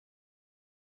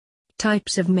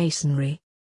Types of masonry.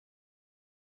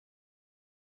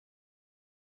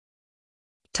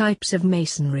 Types of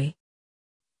masonry.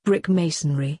 Brick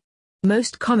masonry.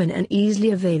 Most common and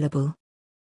easily available.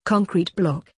 Concrete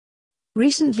block.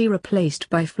 Recently replaced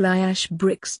by fly ash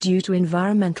bricks due to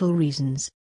environmental reasons.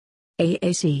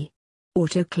 AAC.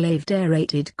 Autoclaved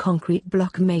aerated concrete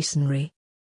block masonry.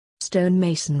 Stone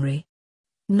masonry.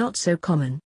 Not so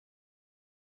common.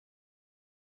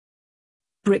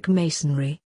 Brick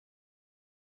masonry.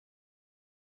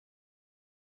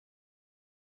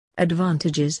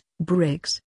 Advantages: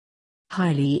 bricks.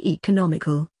 Highly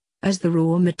economical, as the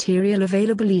raw material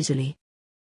available easily.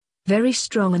 Very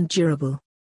strong and durable.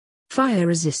 Fire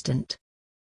resistant.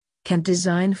 Can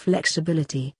design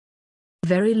flexibility.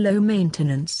 Very low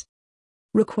maintenance.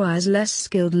 Requires less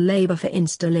skilled labor for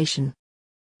installation.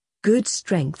 Good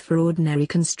strength for ordinary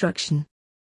construction.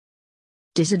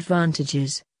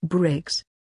 Disadvantages: bricks.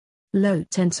 Low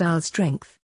tensile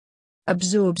strength.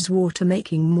 Absorbs water,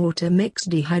 making mortar mix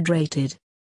dehydrated.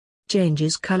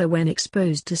 Changes color when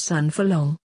exposed to sun for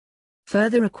long.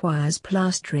 Further requires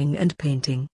plastering and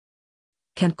painting.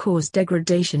 Can cause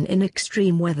degradation in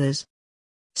extreme weathers.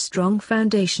 Strong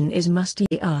foundation is must.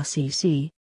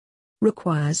 RCC.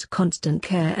 Requires constant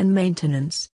care and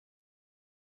maintenance.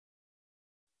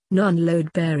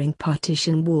 Non-load-bearing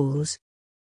partition walls.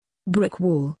 Brick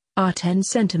wall, are 10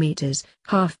 cm,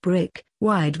 half brick,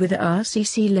 wide with a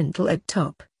RCC lintel at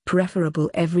top,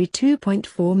 preferable every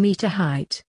 2.4 meter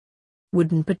height.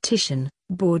 Wooden partition,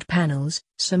 board panels,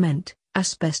 cement,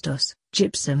 asbestos,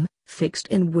 gypsum, fixed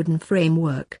in wooden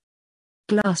framework.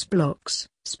 Glass blocks,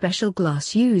 special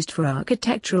glass used for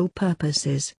architectural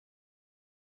purposes.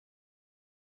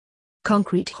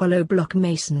 Concrete hollow block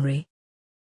masonry.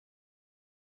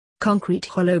 Concrete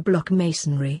hollow block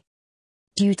masonry.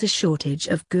 Due to shortage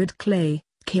of good clay,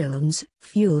 kilns,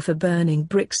 fuel for burning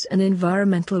bricks and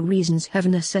environmental reasons have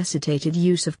necessitated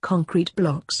use of concrete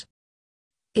blocks.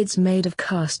 It's made of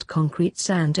cast concrete,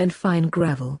 sand and fine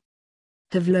gravel.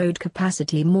 Have load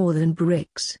capacity more than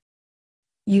bricks.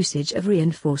 Usage of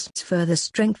reinforcements further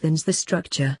strengthens the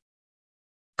structure.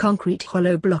 Concrete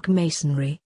hollow block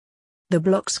masonry. The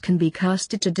blocks can be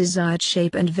casted to desired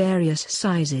shape and various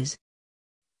sizes.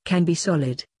 Can be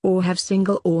solid, or have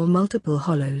single or multiple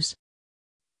hollows.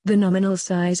 The nominal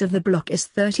size of the block is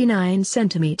 39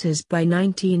 cm by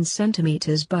 19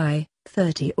 cm by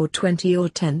 30 or 20 or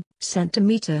 10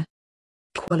 cm.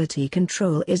 Quality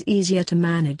control is easier to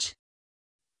manage.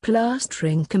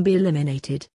 Plastering can be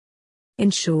eliminated.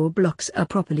 Ensure blocks are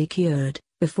properly cured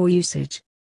before usage.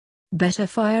 Better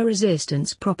fire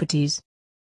resistance properties.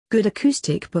 Good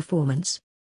acoustic performance.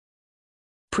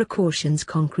 Precautions: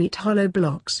 concrete hollow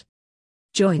blocks.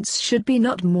 Joints should be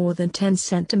not more than 10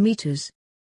 cm.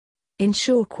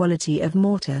 Ensure quality of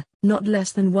mortar, not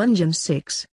less than 1 Gem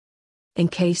 6. In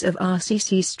case of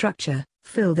RCC structure,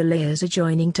 fill the layers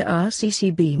adjoining to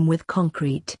RCC beam with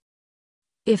concrete.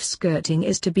 If skirting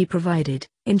is to be provided,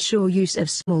 ensure use of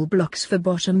small blocks for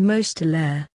bottommost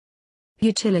layer.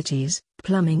 Utilities,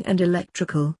 plumbing and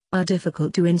electrical, are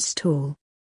difficult to install.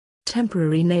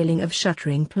 Temporary nailing of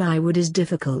shuttering plywood is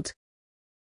difficult.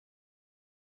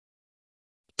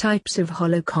 Types of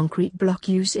hollow concrete block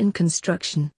use in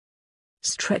construction.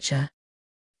 Stretcher.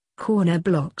 Corner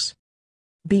blocks.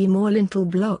 Beam or lintel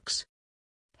blocks.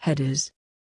 Headers.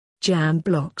 Jam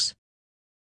blocks.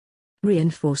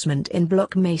 Reinforcement in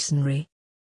block masonry.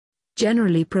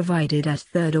 Generally provided at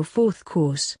third or fourth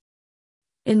course.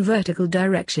 In vertical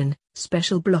direction,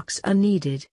 special blocks are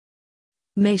needed.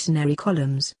 Masonry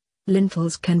columns.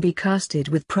 Lintels can be casted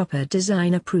with proper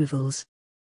design approvals.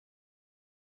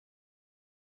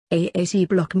 AAC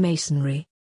block masonry.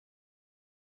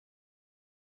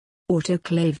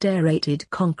 Autoclaved aerated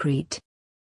concrete.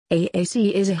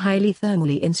 AAC is a highly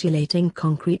thermally insulating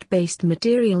concrete-based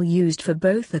material used for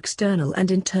both external and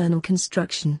internal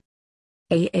construction.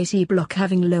 AAC block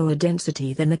having lower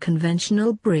density than the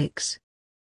conventional bricks.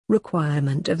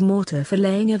 Requirement of mortar for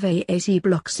laying of AAC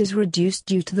blocks is reduced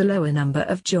due to the lower number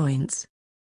of joints.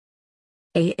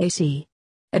 AAC.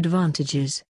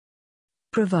 Advantages.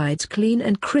 Provides clean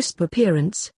and crisp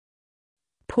appearance.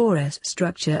 Porous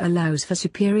structure allows for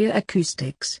superior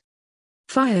acoustics.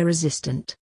 Fire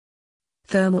resistant.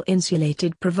 Thermal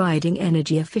insulated, providing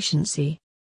energy efficiency.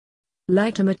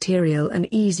 Lighter material and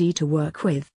easy to work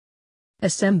with.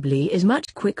 Assembly is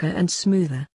much quicker and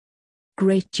smoother.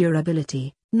 Great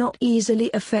durability, not easily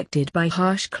affected by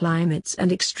harsh climates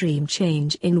and extreme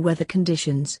change in weather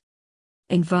conditions.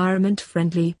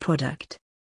 Environment-friendly product.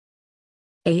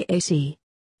 AAC.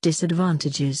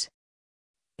 Disadvantages.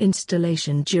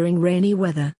 Installation during rainy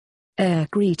weather.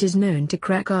 Aircrete is known to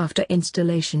crack after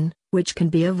installation, which can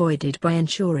be avoided by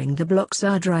ensuring the blocks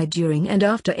are dry during and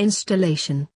after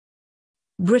installation.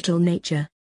 Brittle nature.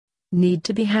 Need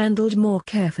to be handled more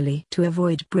carefully to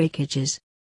avoid breakages.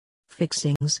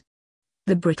 Fixings.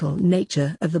 The brittle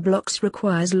nature of the blocks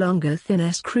requires longer,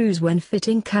 thinner screws when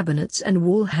fitting cabinets and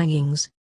wall hangings.